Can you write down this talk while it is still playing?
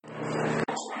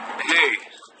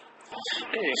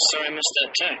Hey, sorry I missed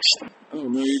that text. Oh,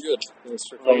 no, you're good. Thanks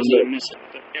for I calling usually back. miss it,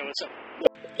 but yeah, what's up?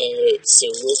 So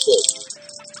real quick,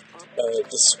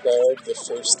 describe the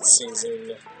first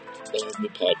season of the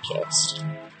podcast.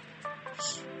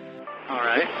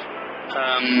 Alright.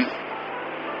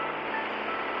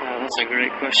 Well, that's a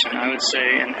great question. I would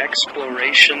say an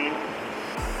exploration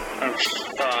of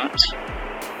thought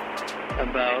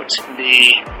about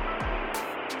the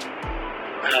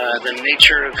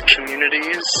nature of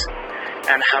communities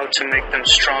and how to make them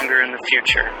stronger in the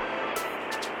future.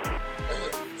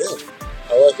 Yeah,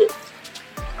 I like it.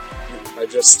 I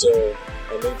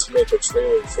need to make a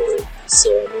trailer for it, so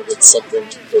I needed something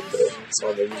to put there, so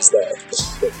I'm gonna use that.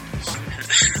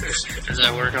 Does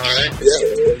that work alright? Yeah,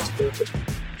 that works perfect.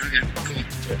 Okay, cool.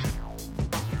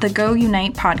 Yeah. The Go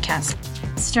Unite podcast,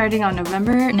 starting on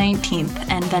November 19th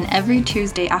and then every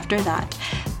Tuesday after that.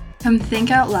 Come think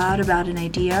out loud about an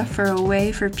idea for a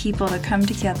way for people to come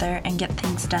together and get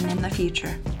things done in the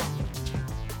future.